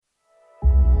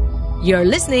You're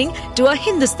listening to a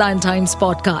Hindustan Times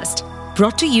podcast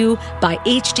brought to you by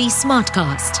HT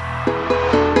Smartcast.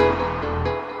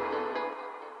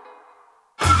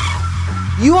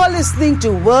 You are listening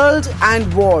to World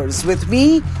and Wars with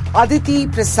me, Aditi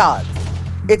Prasad.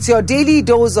 It's your daily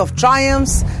dose of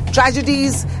triumphs,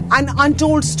 tragedies, and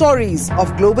untold stories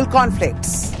of global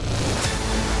conflicts.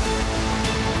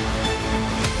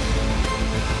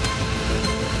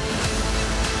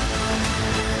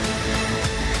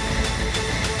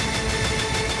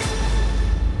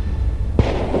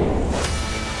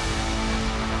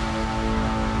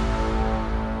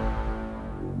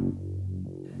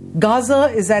 Gaza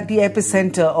is at the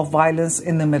epicenter of violence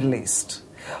in the Middle East.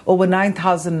 Over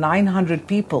 9,900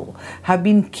 people have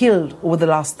been killed over the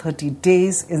last 30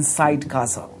 days inside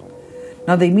Gaza.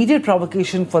 Now, the immediate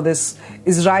provocation for this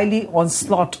Israeli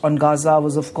onslaught on Gaza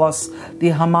was, of course, the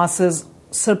Hamas's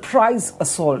surprise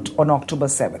assault on October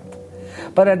 7th.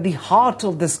 But at the heart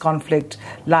of this conflict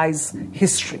lies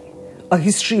history, a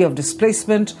history of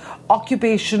displacement,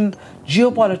 occupation,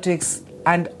 geopolitics,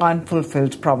 and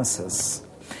unfulfilled promises.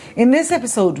 In this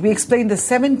episode, we explain the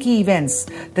 7 key events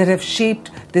that have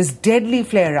shaped this deadly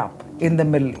flare-up in the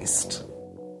Middle East.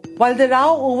 While the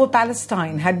row over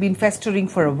Palestine had been festering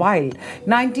for a while,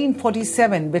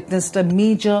 1947 witnessed a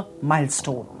major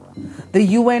milestone. The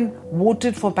UN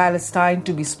voted for Palestine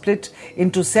to be split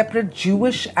into separate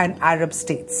Jewish and Arab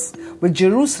states, with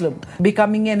Jerusalem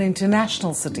becoming an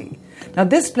international city. Now,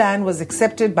 this plan was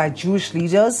accepted by Jewish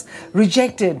leaders,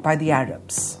 rejected by the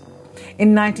Arabs.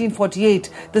 In 1948,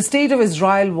 the State of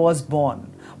Israel was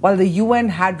born. While the UN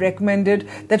had recommended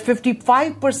that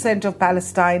 55% of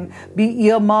Palestine be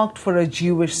earmarked for a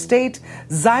Jewish state,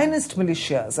 Zionist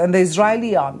militias and the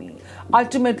Israeli army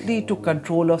ultimately took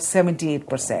control of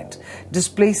 78%,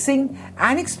 displacing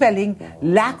and expelling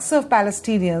lakhs of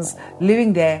Palestinians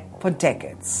living there for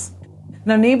decades.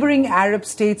 Now, neighboring Arab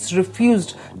states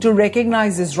refused to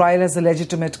recognize Israel as a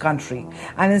legitimate country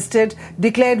and instead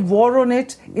declared war on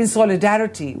it in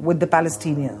solidarity with the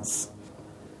Palestinians.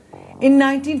 In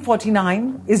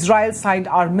 1949, Israel signed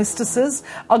armistices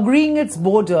agreeing its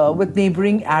border with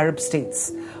neighboring Arab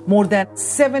states. More than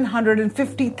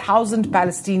 750,000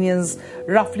 Palestinians,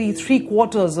 roughly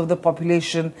 3/4 of the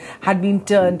population, had been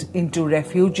turned into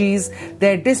refugees.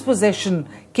 Their dispossession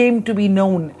came to be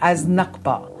known as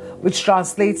Nakba, which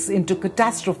translates into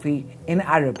catastrophe in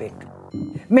Arabic.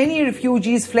 Many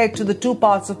refugees fled to the 2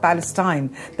 parts of Palestine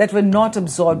that were not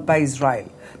absorbed by Israel: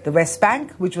 the West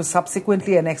Bank, which was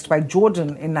subsequently annexed by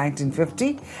Jordan in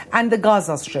 1950, and the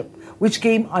Gaza Strip, which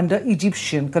came under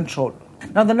Egyptian control.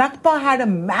 Now, the Nakba had a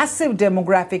massive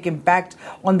demographic impact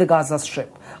on the Gaza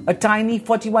Strip, a tiny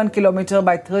 41-kilometer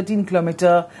by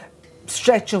 13-kilometer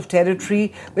stretch of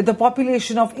territory with a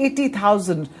population of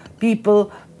 80,000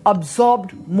 people,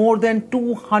 absorbed more than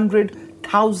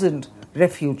 200,000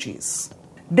 refugees.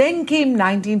 Then came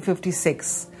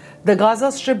 1956. The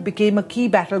Gaza Strip became a key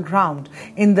battleground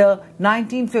in the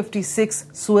 1956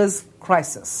 Suez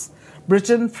Crisis.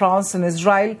 Britain, France, and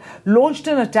Israel launched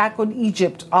an attack on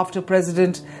Egypt after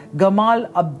President Gamal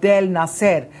Abdel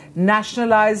Nasser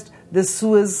nationalized the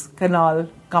Suez Canal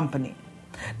Company.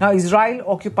 Now, Israel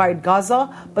occupied Gaza,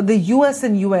 but the US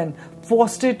and UN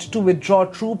forced it to withdraw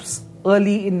troops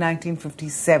early in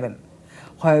 1957.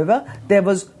 However, there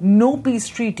was no peace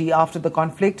treaty after the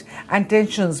conflict, and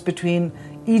tensions between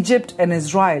Egypt and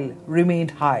Israel remained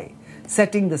high,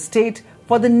 setting the stage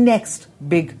for the next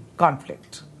big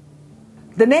conflict.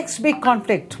 The next big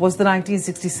conflict was the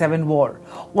 1967 war,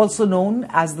 also known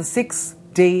as the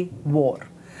Six-Day War.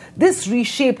 This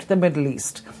reshaped the Middle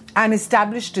East and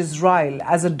established Israel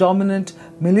as a dominant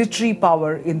military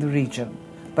power in the region,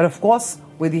 but of course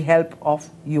with the help of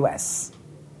US.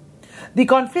 The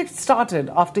conflict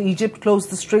started after Egypt closed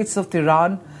the Straits of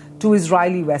Tiran to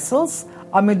Israeli vessels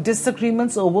amid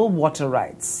disagreements over water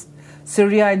rights.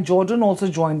 Syria and Jordan also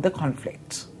joined the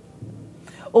conflict.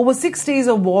 Over 6 days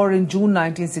of war in June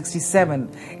 1967,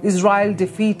 Israel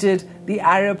defeated the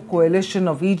Arab coalition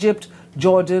of Egypt,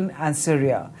 Jordan, and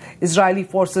Syria. Israeli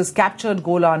forces captured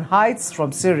Golan Heights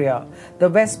from Syria, the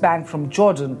West Bank from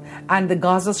Jordan, and the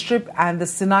Gaza Strip and the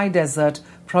Sinai Desert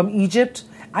from Egypt,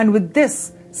 and with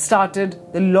this started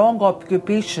the long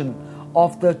occupation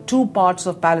of the 2 parts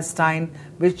of Palestine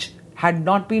which had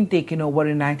not been taken over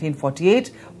in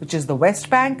 1948, which is the West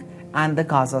Bank and the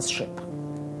Gaza Strip.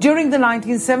 During the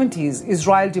 1970s,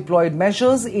 Israel deployed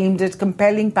measures aimed at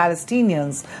compelling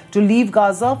Palestinians to leave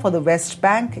Gaza for the West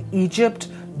Bank, Egypt,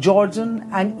 Jordan,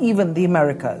 and even the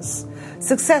Americas.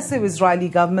 Successive Israeli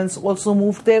governments also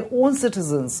moved their own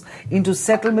citizens into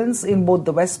settlements in both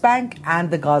the West Bank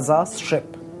and the Gaza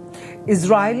Strip.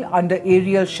 Israel, under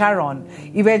Ariel Sharon,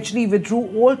 eventually withdrew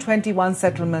all 21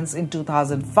 settlements in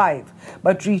 2005,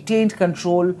 but retained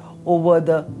control over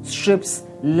the Strip's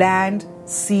land,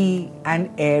 sea, and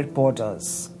air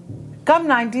borders. Come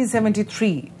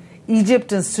 1973,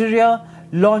 Egypt and Syria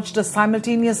launched a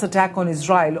simultaneous attack on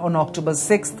Israel on October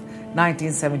 6,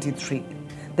 1973.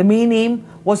 The main aim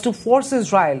was to force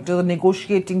Israel to the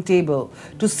negotiating table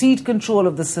to cede control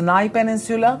of the Sinai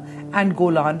Peninsula and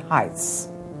Golan Heights.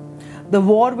 The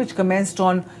war, which commenced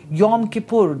on Yom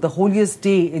Kippur, the holiest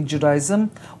day in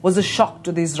Judaism, was a shock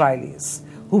to the Israelis,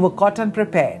 who were caught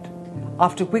unprepared.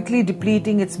 After quickly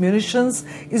depleting its munitions,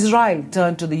 Israel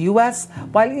turned to the US.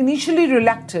 While initially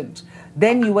reluctant,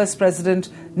 then US President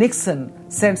Nixon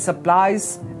sent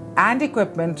supplies and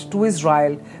equipment to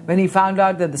Israel when he found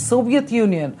out that the Soviet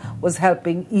Union was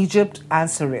helping Egypt and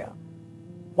Syria.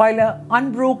 While an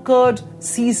unbrokered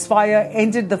ceasefire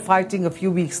ended the fighting a few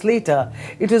weeks later,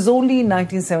 it was only in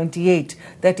 1978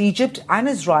 that Egypt and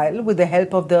Israel, with the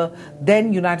help of the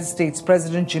then United States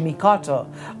President Jimmy Carter,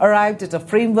 arrived at a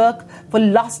framework for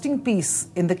lasting peace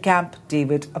in the Camp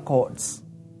David Accords.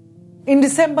 In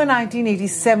December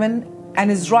 1987, an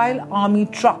Israel army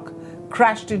truck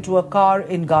crashed into a car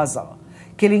in Gaza,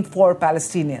 killing 4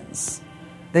 Palestinians.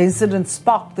 The incident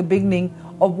sparked the beginning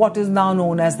of what is now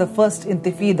known as the First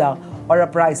Intifada, or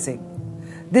uprising.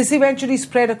 This eventually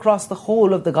spread across the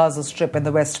whole of the Gaza Strip and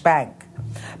the West Bank.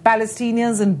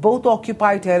 Palestinians in both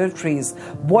occupied territories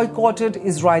boycotted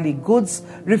Israeli goods,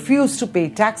 refused to pay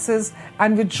taxes,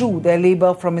 and withdrew their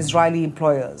labor from Israeli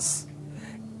employers.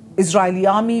 Israeli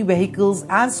army vehicles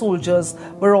and soldiers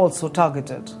were also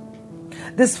targeted.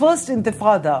 This first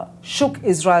Intifada shook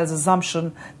Israel's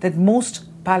assumption that most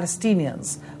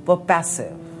Palestinians were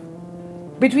passive.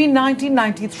 Between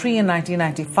 1993 and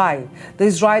 1995, the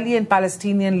Israeli and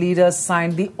Palestinian leaders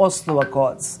signed the Oslo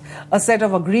Accords, a set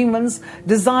of agreements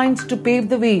designed to pave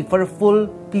the way for a full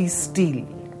peace deal.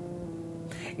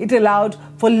 It allowed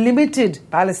for limited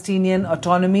Palestinian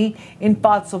autonomy in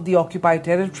parts of the occupied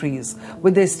territories,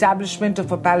 with the establishment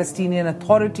of a Palestinian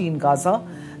Authority in Gaza.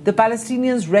 The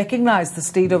Palestinians recognized the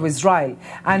State of Israel,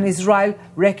 and Israel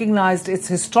recognized its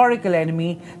historical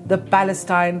enemy, the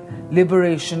Palestine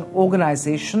Liberation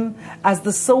Organization, as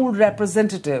the sole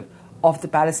representative of the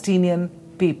Palestinian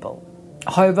people.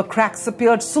 However, cracks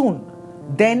appeared soon.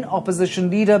 Then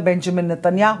opposition leader Benjamin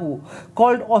Netanyahu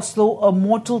called Oslo a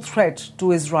mortal threat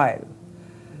to Israel.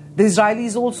 The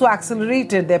Israelis also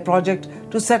accelerated their project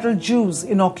to settle Jews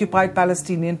in occupied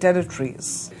Palestinian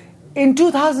territories. In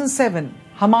 2007,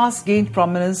 Hamas gained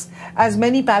prominence as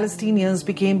many Palestinians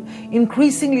became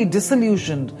increasingly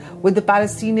disillusioned with the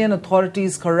Palestinian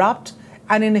Authority's corrupt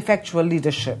and ineffectual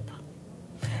leadership.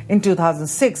 In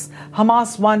 2006,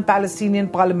 Hamas won Palestinian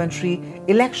parliamentary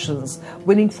elections,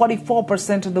 winning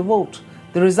 44% of the vote.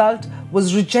 The result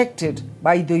was rejected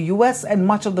by the US and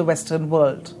much of the Western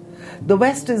world. The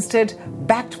West instead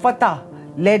backed Fatah,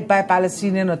 led by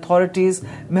Palestinian authorities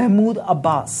Mahmoud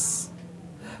Abbas.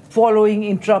 Following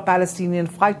intra-Palestinian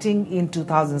fighting in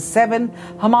 2007,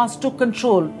 Hamas took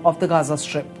control of the Gaza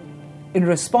Strip. In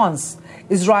response,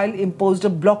 Israel imposed a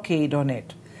blockade on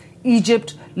it.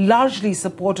 Egypt largely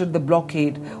supported the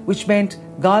blockade, which meant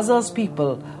Gaza's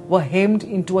people were hemmed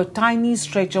into a tiny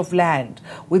stretch of land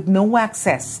with no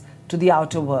access to the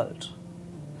outer world.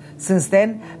 Since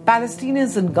then,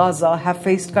 Palestinians in Gaza have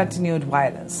faced continued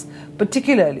violence,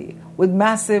 particularly with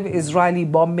massive Israeli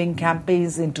bombing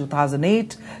campaigns in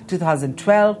 2008,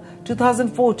 2012,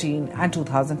 2014 and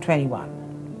 2021.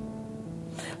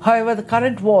 However, the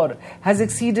current war has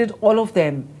exceeded all of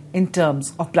them in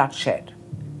terms of bloodshed.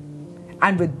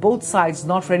 And with both sides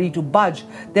not ready to budge,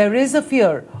 there is a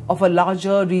fear of a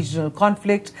larger regional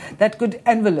conflict that could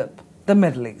envelop the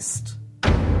Middle East.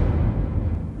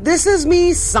 This is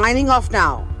me signing off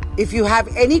now. If you have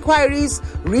any queries,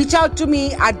 reach out to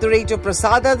me at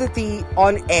 @Prasadaditi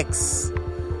on X.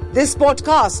 This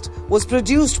podcast was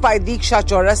produced by Diksha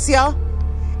Chaurasia,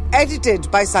 edited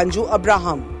by Sanju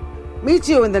Abraham. Meet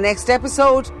you in the next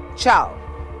episode. Ciao.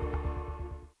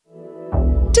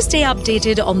 To stay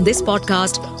updated on this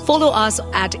podcast, follow us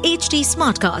at HT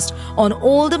Smartcast on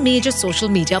all the major social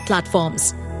media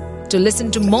platforms. To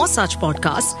listen to more such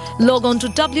podcasts, log on to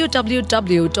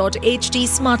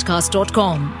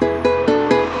www.htsmartcast.com.